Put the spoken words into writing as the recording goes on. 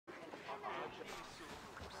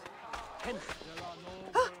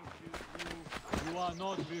You are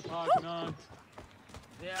not repugnant.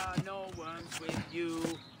 There are no worms with you.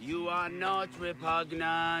 You are not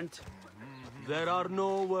repugnant. There are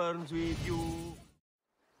no worms with you.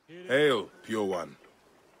 Hail, Pure One.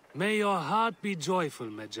 May your heart be joyful,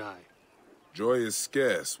 Magi. Joy is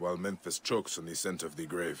scarce while Memphis chokes on the scent of the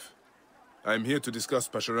grave. I am here to discuss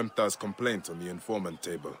Pasherenptah's complaint on the informant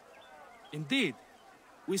table. Indeed.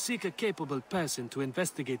 We seek a capable person to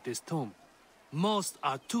investigate this tomb. Most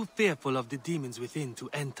are too fearful of the demons within to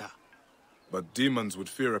enter. But demons would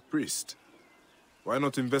fear a priest. Why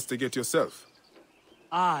not investigate yourself?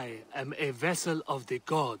 I am a vessel of the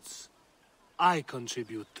gods. I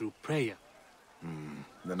contribute through prayer.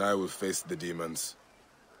 Then I will face the demons.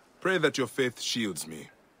 Pray that your faith shields me.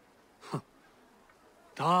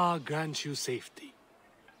 Ta grant you safety.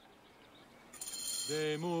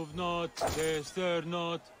 They move not, they stir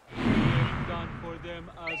not. Be it done for them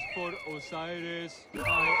as for Osiris. I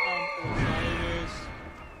am Osiris.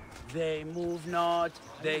 They move not,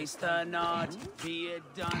 they stir not. Be it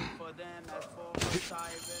done for them as for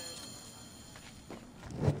Osiris.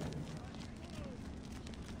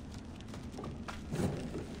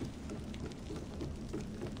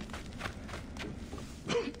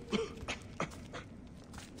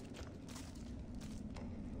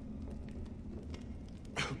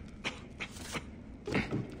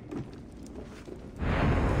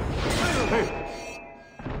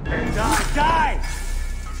 Die!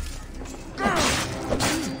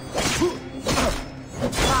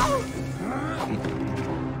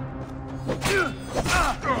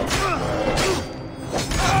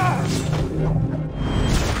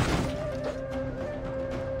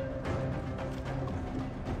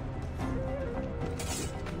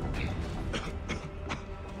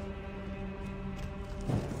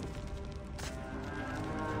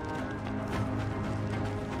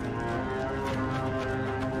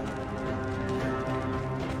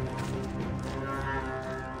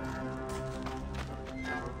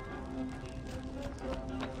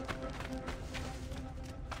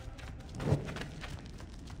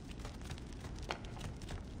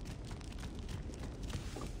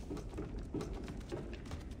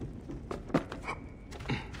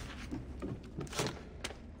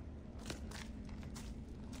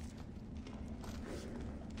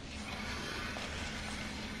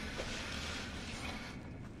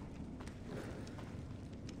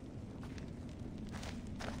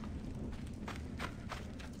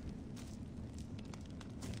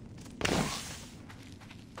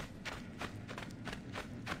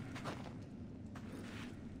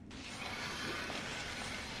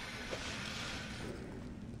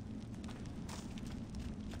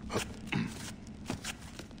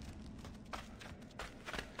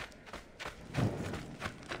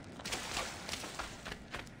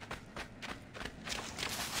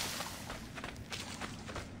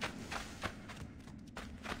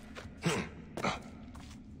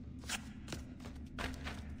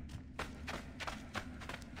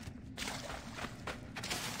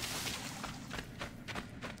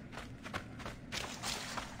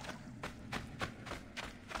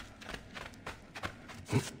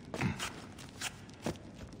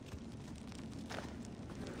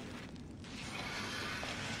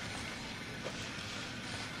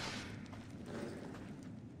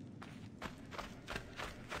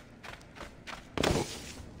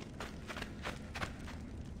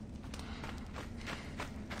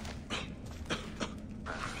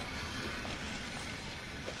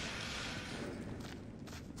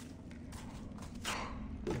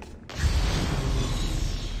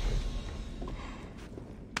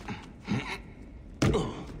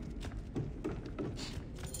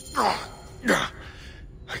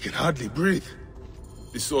 I can hardly breathe.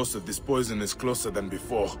 The source of this poison is closer than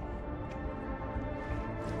before.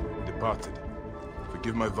 Departed.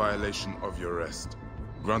 Forgive my violation of your rest.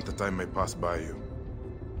 Grant that I may pass by you.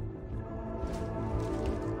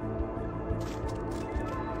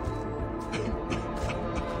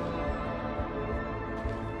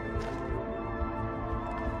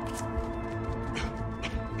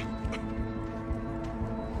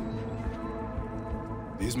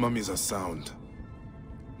 These mummies are sound,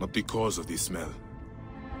 not because of the smell.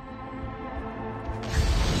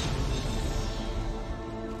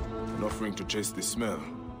 An offering to chase the smell.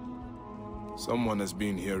 Someone has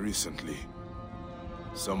been here recently.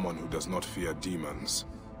 Someone who does not fear demons.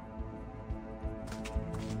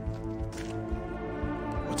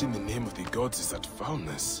 What in the name of the gods is that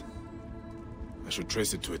foulness? I should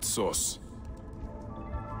trace it to its source.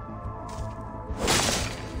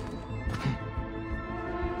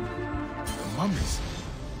 The mummies.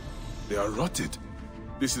 They are rotted.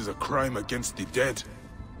 This is a crime against the dead.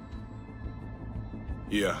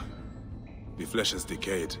 Here, the flesh has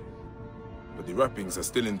decayed, but the wrappings are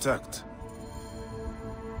still intact.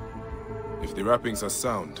 If the wrappings are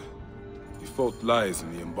sound, the fault lies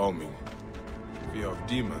in the embalming. Fear of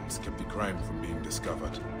demons kept the crime from being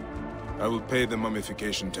discovered. I will pay the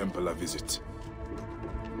Mummification Temple a visit.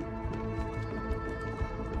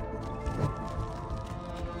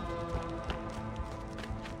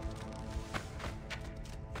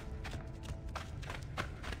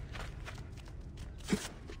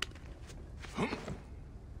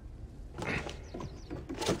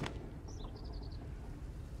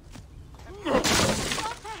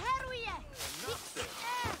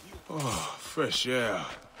 Fresh air.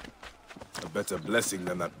 A better blessing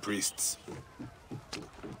than that priest's.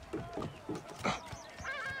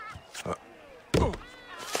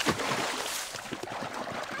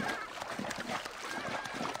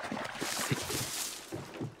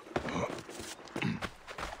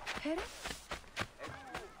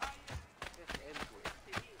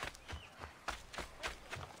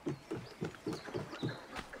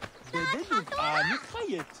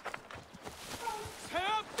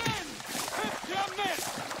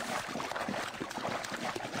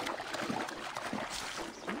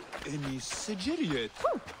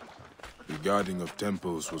 The guarding of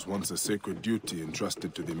temples was once a sacred duty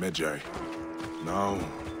entrusted to the Magi. Now,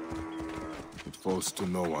 it falls to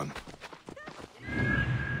no one.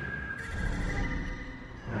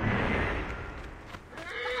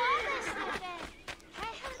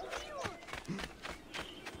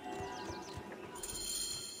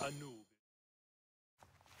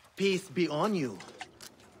 Peace be on you.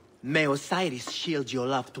 May Osiris shield your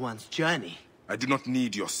loved one's journey. I do not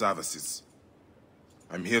need your services.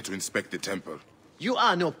 I'm here to inspect the temple. You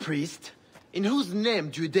are no priest. In whose name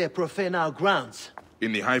do you dare profane our grounds?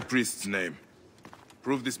 In the High Priest's name.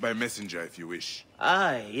 Prove this by messenger if you wish.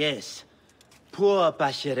 Aye, yes. Poor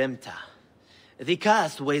Pasherimta. The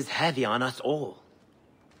curse weighs heavy on us all.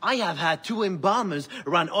 I have had 2 embalmers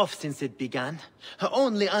run off since it began.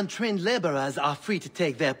 Only untrained laborers are free to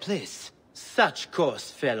take their place. Such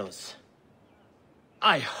coarse fellows.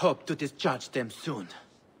 I hope to discharge them soon.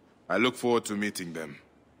 I look forward to meeting them.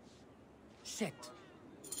 Set.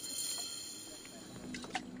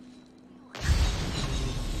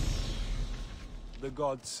 The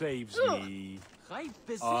god saves me. I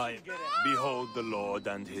behold the Lord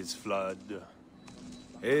and his flood.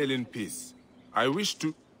 Hail in peace. I wish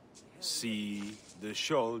to... See, the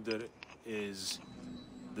shoulder is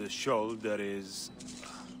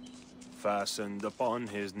fastened upon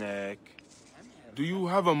his neck. Do you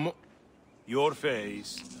have a Your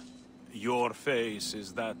face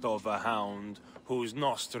is that of a hound whose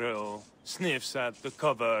nostril sniffs at the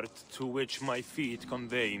covert to which my feet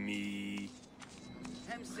convey me.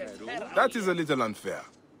 That is a little unfair.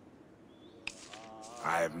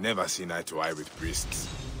 I have never seen eye to eye with priests.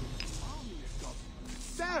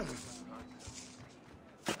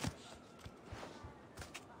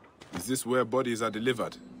 Is this where bodies are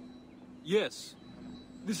delivered? Yes.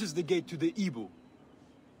 This is the gate to the Ibu,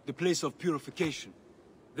 the place of purification.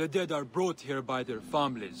 The dead are brought here by their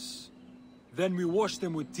families. Then we wash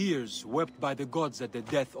them with tears wept by the gods at the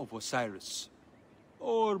death of Osiris.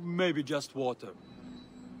 Or maybe just water.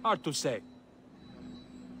 Hard to say.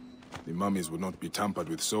 The mummies would not be tampered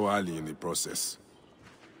with so early in the process.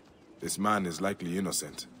 This man is likely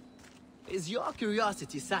innocent. Is your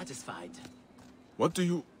curiosity satisfied? What do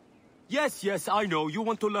you... Yes, I know. You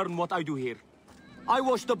want to learn what I do here. I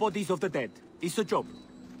wash the bodies of the dead. It's a job.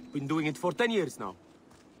 Been doing it for 10 years now.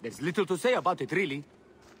 There's little to say about it, really.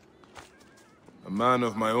 A man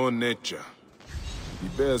of my own nature. He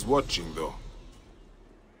bears watching, though.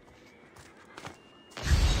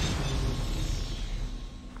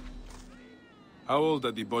 How old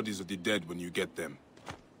are the bodies of the dead when you get them?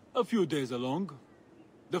 A few days along.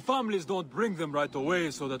 The families don't bring them right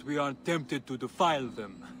away so that we aren't tempted to defile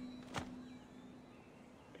them.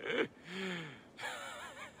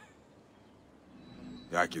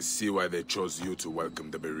 I can see why they chose you to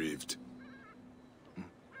welcome the bereaved.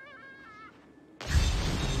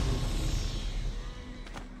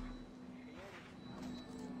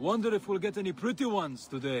 Wonder if we'll get any pretty ones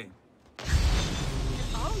today.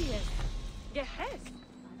 Oh yes. Yes.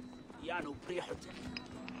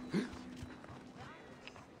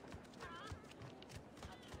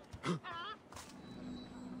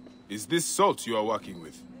 Is this salt you are working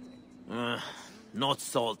with? Not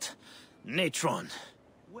salt. Natron.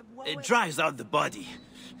 It dries out the body,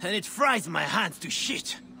 and it fries my hands to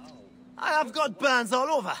shit. I have got burns all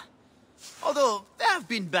over. Although, they have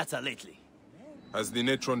been better lately. Has the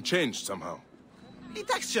natron changed somehow? The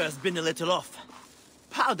texture has been a little off.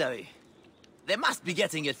 Powdery. They must be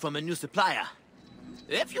getting it from a new supplier.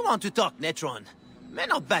 If you want to talk natron,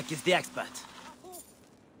 Menobek is the expert.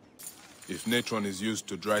 If natron is used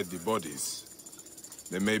to dry the bodies,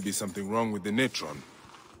 there may be something wrong with the natron.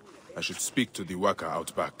 I should speak to the worker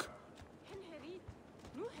out back.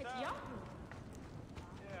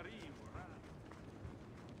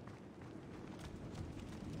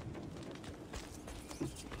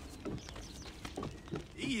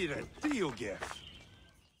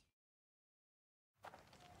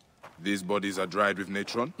 These bodies are dried with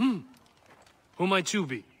natron? Who might you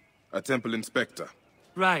be? A temple inspector.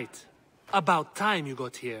 Right. About time you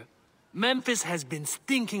got here. Memphis has been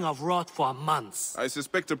stinking of rot for months. I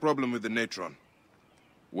suspect a problem with the natron.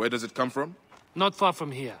 Where does it come from? Not far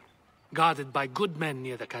from here. Guarded by good men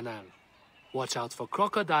near the canal. Watch out for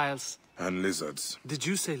crocodiles. And lizards. Did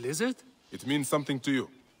you say lizard? It means something to you.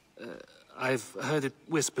 I've heard it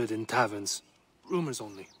whispered in taverns. Rumors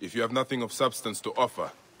only. If you have nothing of substance to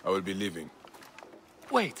offer, I will be leaving.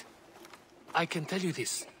 Wait. I can tell you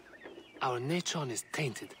this. Our natron is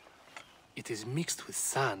tainted. It is mixed with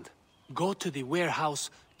sand. Go to the warehouse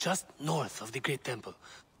just north of the Great Temple.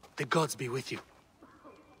 The gods be with you.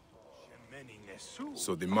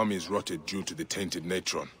 So the mummies rotted due to the tainted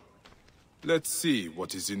natron. Let's see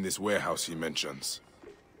what is in this warehouse he mentions.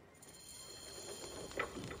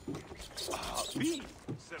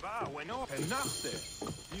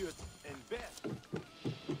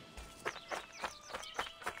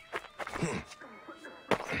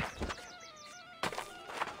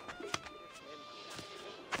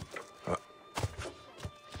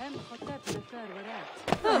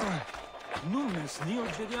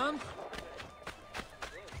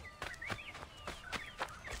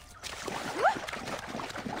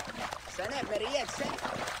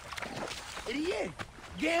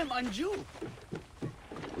 Gam Anju.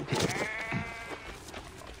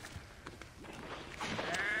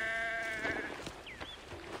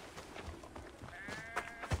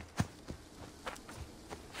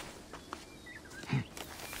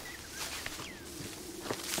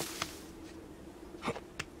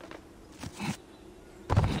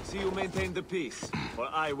 See you maintain the peace, or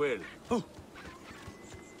I will.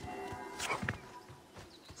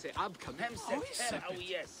 Say Abkam. Oh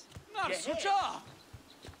yes. Narsucha!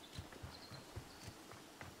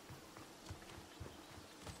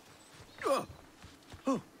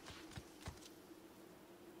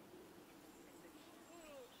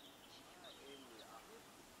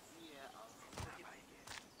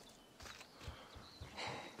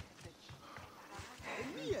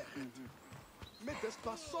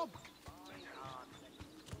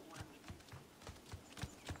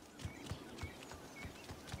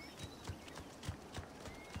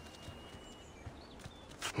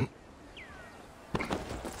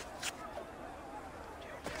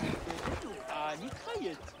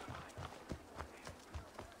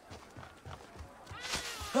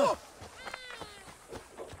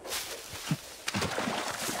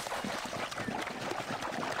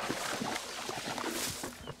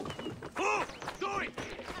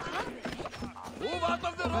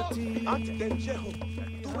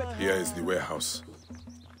 Here is the warehouse.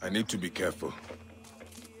 I need to be careful.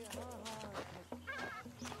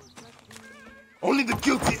 Only the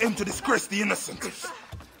guilty aim to disgrace the innocent.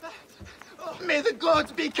 May the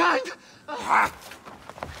gods be kind!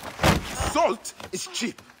 Salt is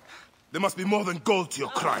cheap. There must be more than gold to your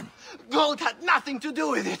crime. Gold had nothing to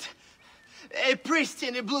do with it. A priest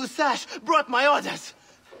in a blue sash brought my orders.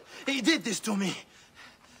 He did this to me.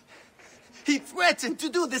 He threatened to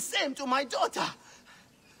do the same to my daughter.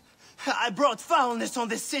 I brought foulness on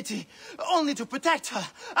this city, only to protect her.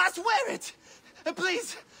 I swear it!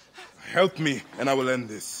 Please! Help me, and I will end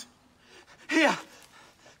this. Here!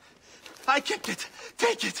 I kept it.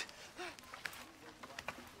 Take it!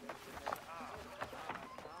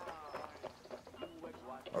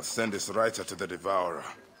 I'll send this writer to the Devourer.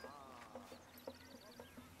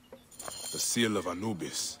 The seal of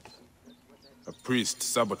Anubis. A priest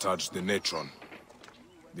sabotaged the natron.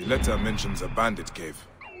 The letter mentions a bandit cave.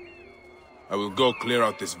 I will go clear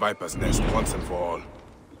out this viper's nest once and for all.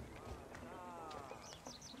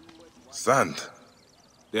 Sand.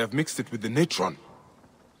 They have mixed it with the natron.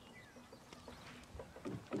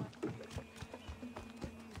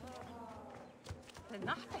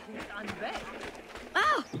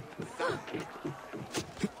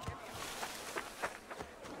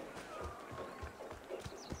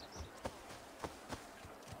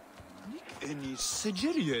 Any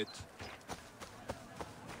Sigiriet?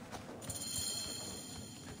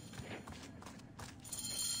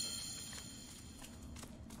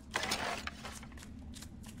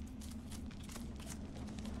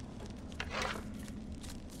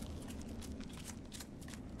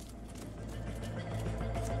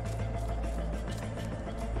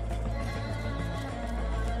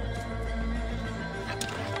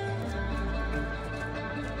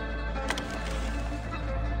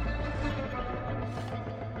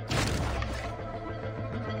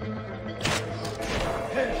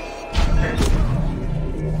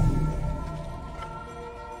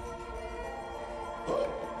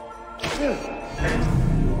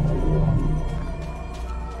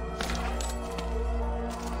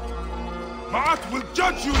 Ma'at will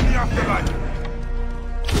judge you in the afterlife!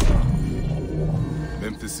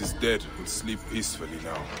 Memphis is dead. We'll sleep peacefully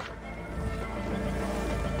now.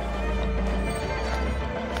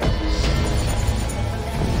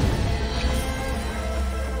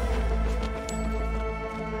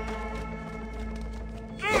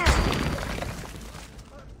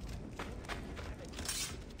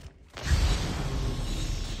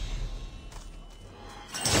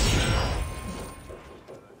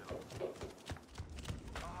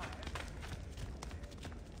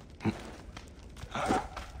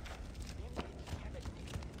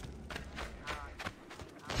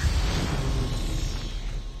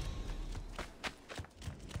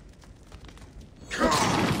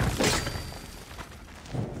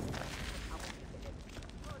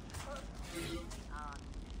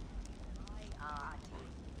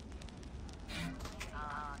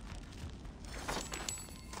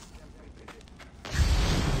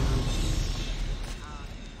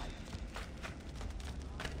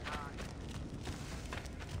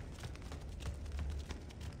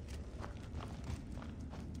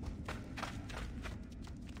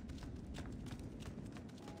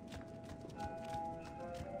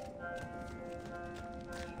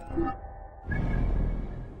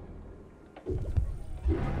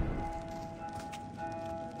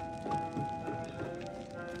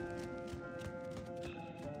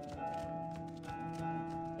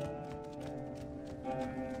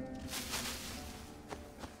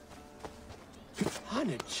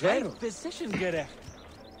 Position gerecht.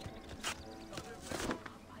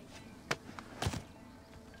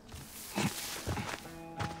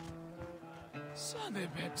 Sane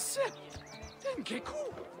bebse. Denke ku.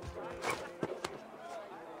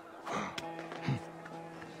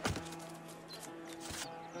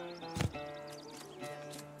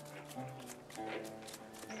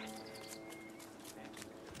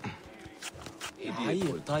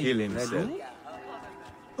 Kill himself.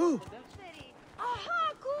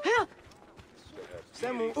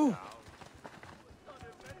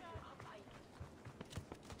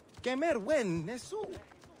 Kemer wen nesu.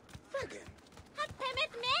 Fegen.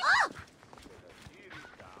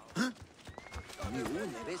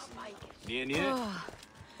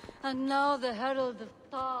 And now the herald of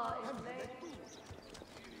Tha is laid.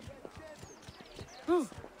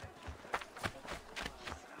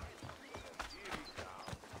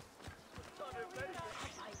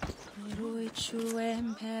 Ruichu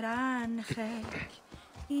emperan chek,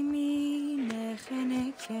 imi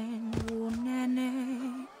necheneken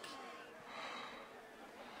unenek.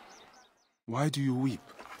 Why do you weep?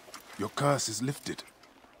 Your curse is lifted.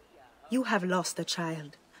 You have lost a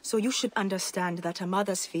child, so you should understand that a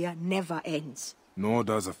mother's fear never ends. Nor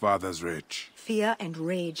does a father's rage. Fear and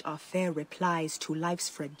rage are fair replies to life's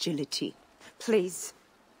fragility. Please,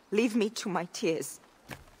 leave me to my tears.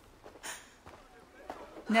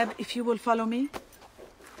 Neb, if you will follow me,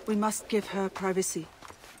 we must give her privacy.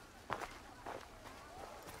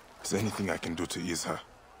 Is there anything I can do to ease her?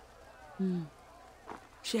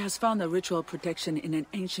 She has found a ritual protection in an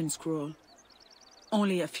ancient scroll.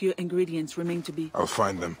 Only a few ingredients remain to be... I'll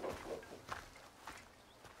find them.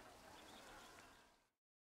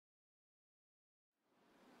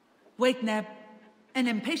 Wait, Neb. An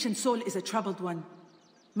impatient soul is a troubled one.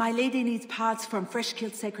 My lady needs parts from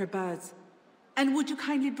fresh-killed sacred birds. And would you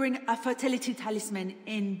kindly bring a fertility talisman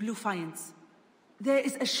in blue faience? There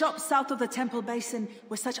is a shop south of the temple basin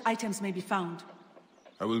where such items may be found.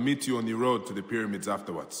 I will meet you on the road to the pyramids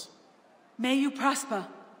afterwards. May you prosper.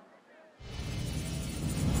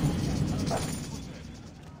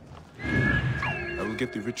 I will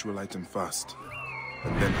get the ritual item first,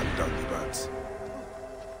 and then hunt down the birds.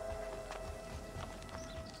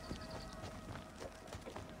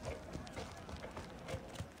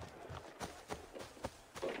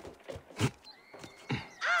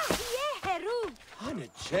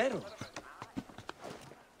 Hanachero.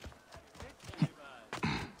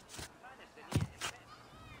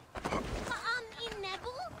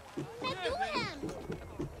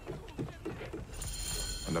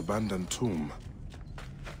 An abandoned tomb.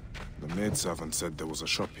 The maidservant said there was a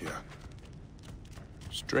shop here.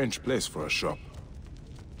 Strange place for a shop.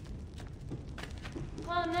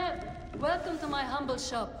 Oh, Neb, welcome to my humble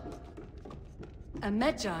shop. A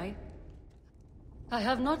Medjay? I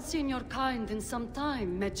have not seen your kind in some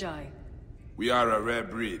time, Medjay. We are a rare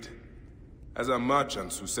breed. As are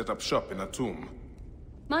merchants who set up shop in a tomb.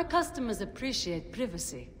 My customers appreciate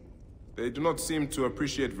privacy. They do not seem to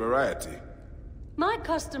appreciate variety. My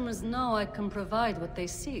customers know I can provide what they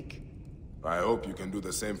seek. I hope you can do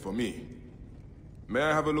the same for me. May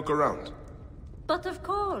I have a look around? But of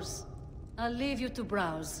course. I'll leave you to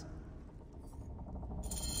browse.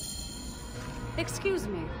 Excuse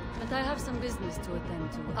me, but I have some business to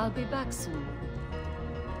attend to. I'll be back soon.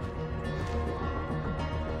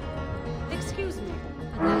 Excuse me,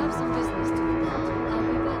 but I have some business to attend to.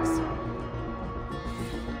 I'll be back soon.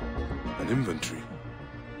 An inventory.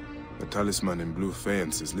 The talisman in blue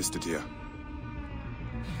faience is listed here.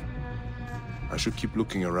 I should keep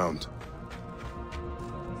looking around.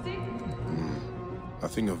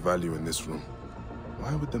 Nothing of value in this room.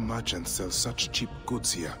 Why would the merchant sell such cheap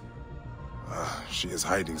goods here? She is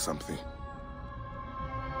hiding something.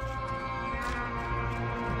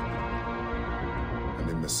 And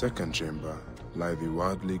in the second chamber lie the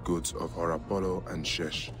worldly goods of Horapollo and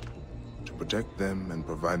Shesh, to protect them and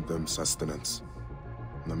provide them sustenance.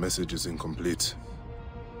 The message is incomplete.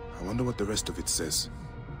 I wonder what the rest of it says.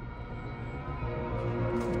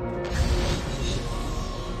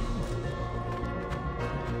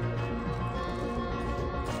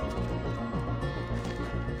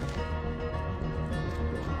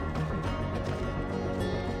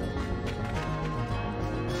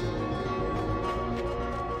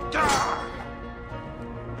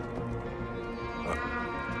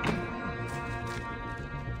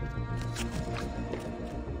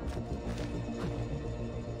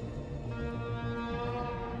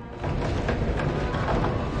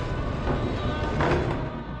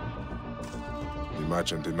 The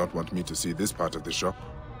merchant did not want me to see this part of the shop.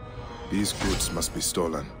 These goods must be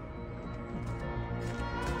stolen.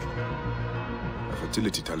 A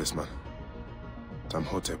fertility talisman.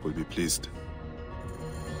 Tamhotep will be pleased.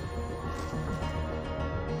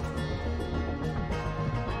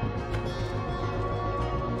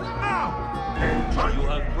 You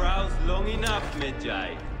have browsed long enough,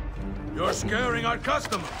 Medjay. You're scaring our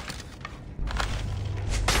customer.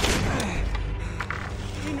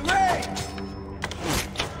 In range!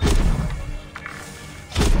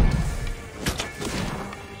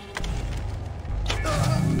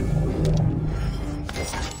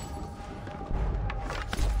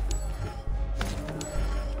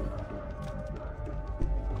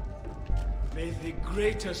 May the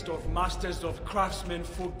greatest of masters of craftsmen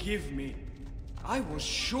forgive me. I was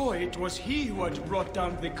sure it was he who had brought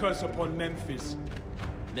down the curse upon Memphis.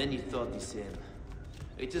 Many thought the same.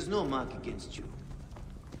 It is no mark against you.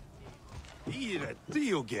 Ire,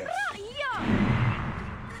 Diogenes.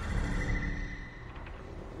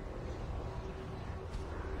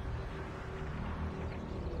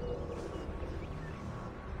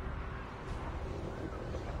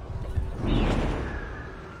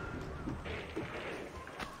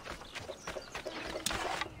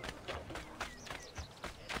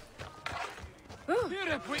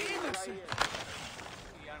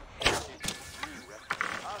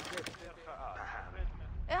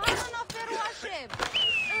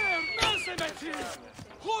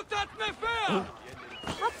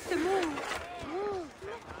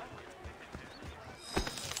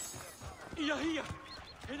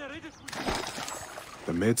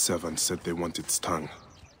 The maidservant said they want its tongue.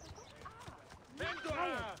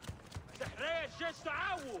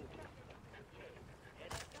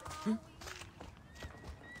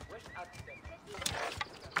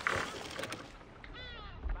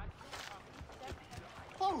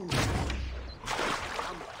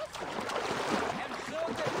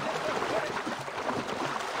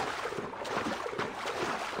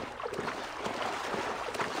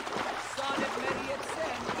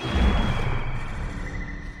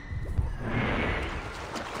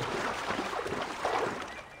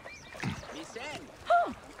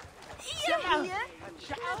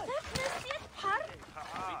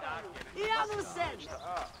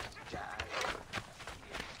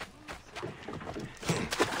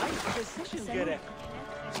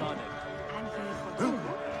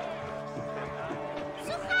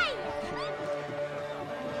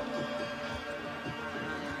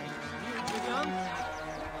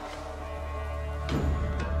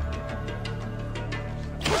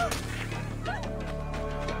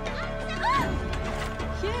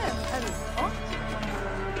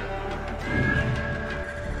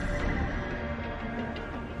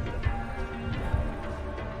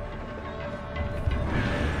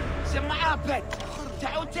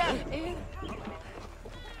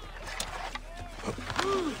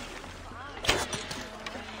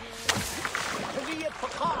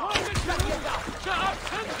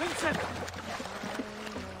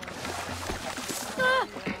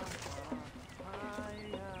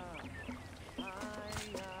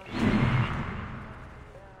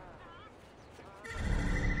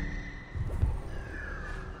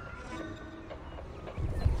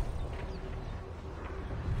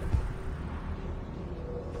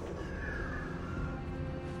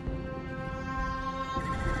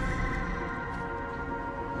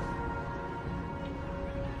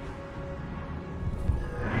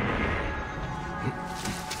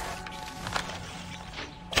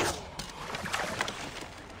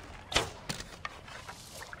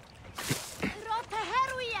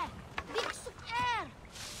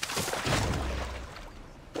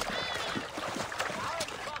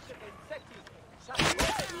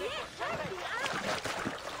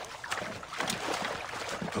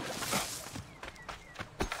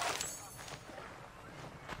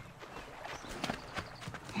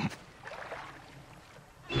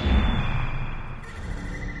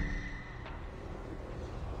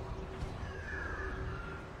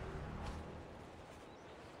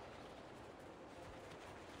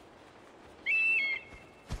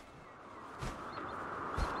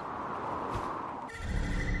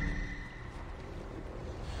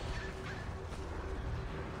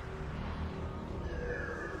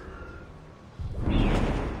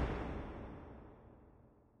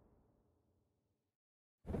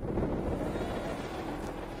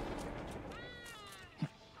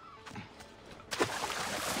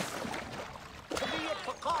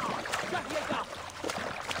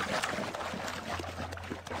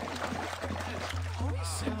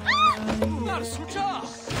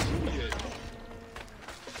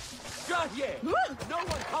 Aye! No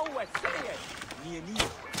one how say it! Nieni.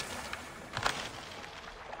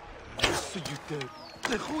 So you did.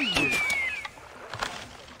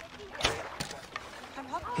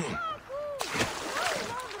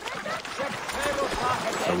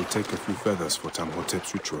 I will take a few feathers for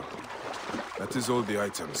Tamhotep's ritual. That is all the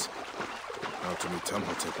items. Now to meet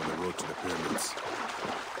Tamhotep on the road to the pyramids.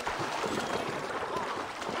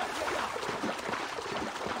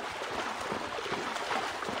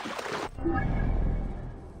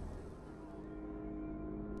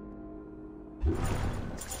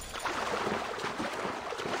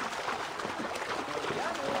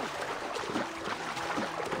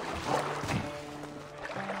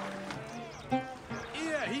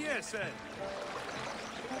 Here, sir.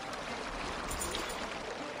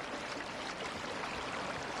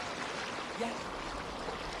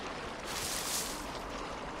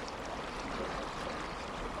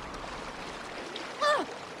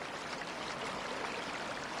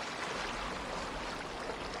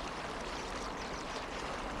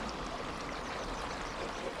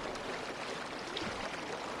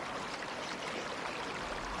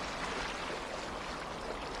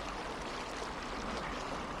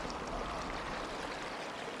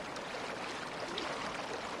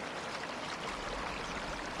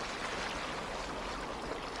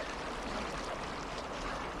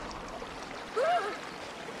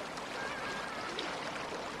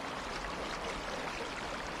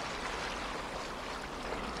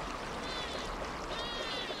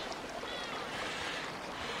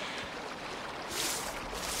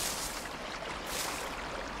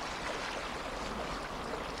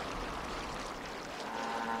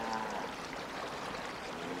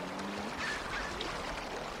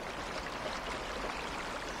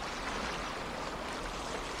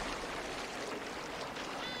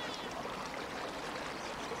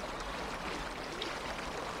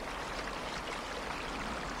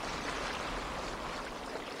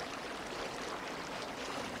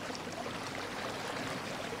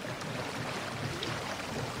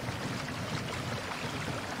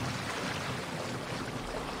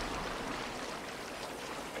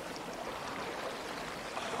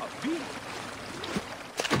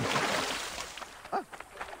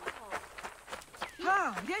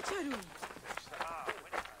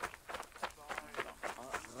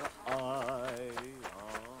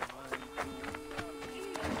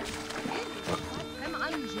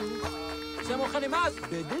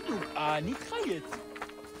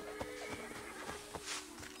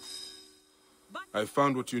 I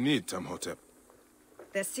found what you need, Tamhotep.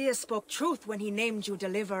 The seer spoke truth when he named you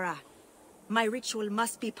Deliverer. My ritual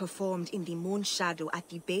must be performed in the moon shadow at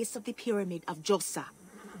the base of the pyramid of Djoser.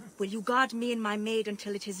 Will you guard me and my maid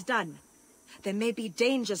until it is done? There may be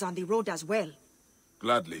dangers on the road as well.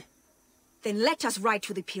 Gladly. Then let us ride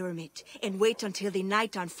to the pyramid and wait until the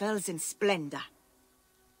night unfurls in splendor.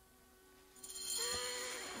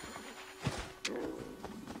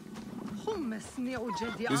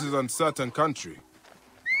 This is uncertain country.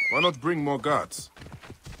 Why not bring more guards?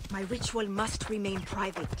 My ritual must remain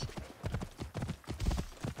private.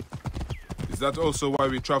 Is that also why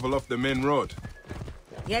we travel off the main road?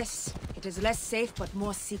 Yes, it is less safe but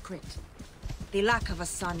more secret. The lack of a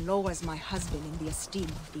son lowers my husband in the esteem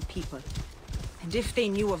of the people. And if they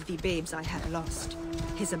knew of the babes I had lost,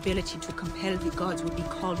 his ability to compel the gods would be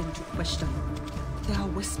called into question. There are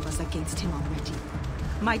whispers against him already.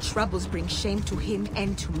 My troubles bring shame to him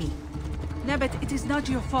and to me. Nebbet, it is not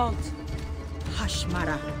your fault. Hush,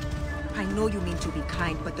 Mara. I know you mean to be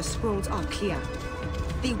kind, but the scrolls are clear.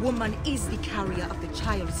 The woman is the carrier of the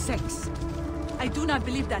child's sex. I do not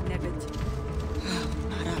believe that, Nebbet.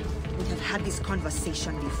 Mara, we have had this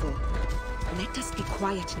conversation before. Let us be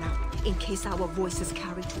quiet now, in case our voices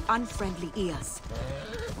carry to unfriendly ears.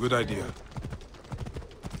 Good idea.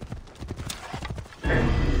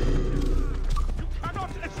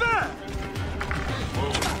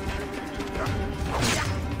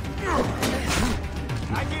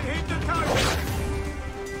 I can hit the target!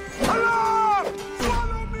 Alarm!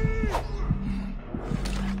 Follow me!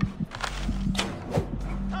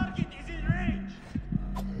 Target is in range!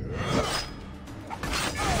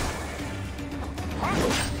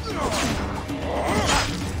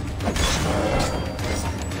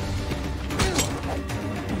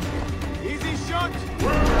 Easy shot!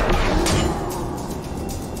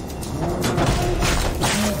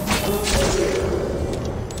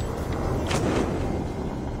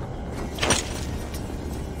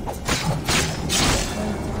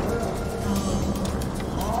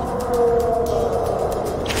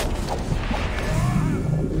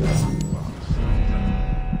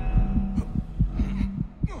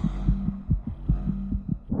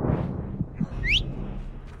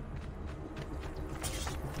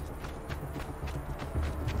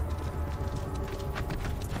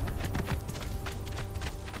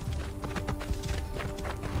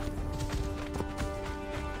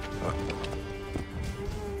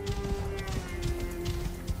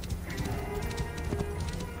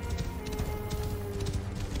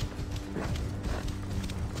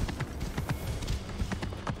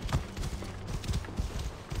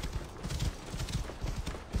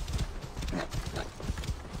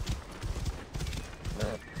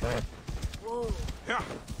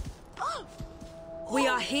 We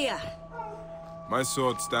are here. My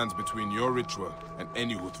sword stands between your ritual and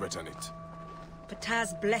any who threaten it.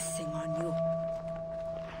 Ptah's blessing on you.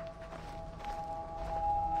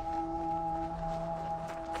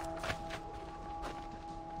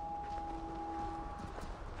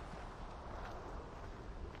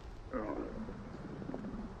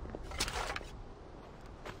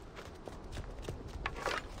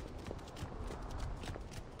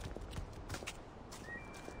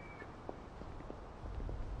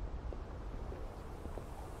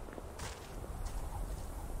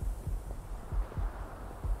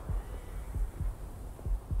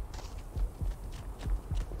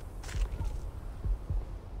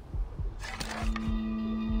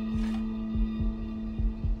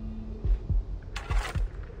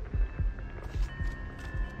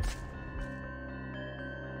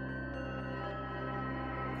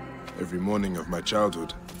 Every morning of my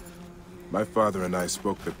childhood, my father and I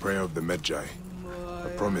spoke the prayer of the Medjay, a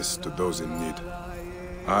promise to those in need.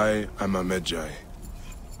 I am a Medjay.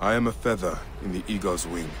 I am a feather in the eagle's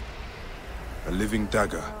wing, a living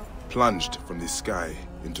dagger plunged from the sky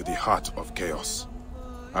into the heart of chaos.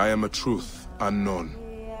 I am a truth unknown,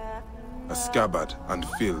 a scabbard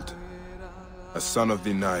unfilled, a son of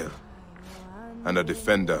the Nile, and a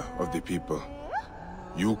defender of the people.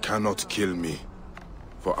 You cannot kill me,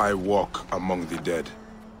 for I walk among the dead.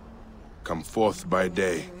 Come forth by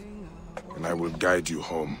day, and I will guide you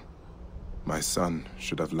home. My son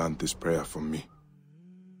should have learned this prayer from me.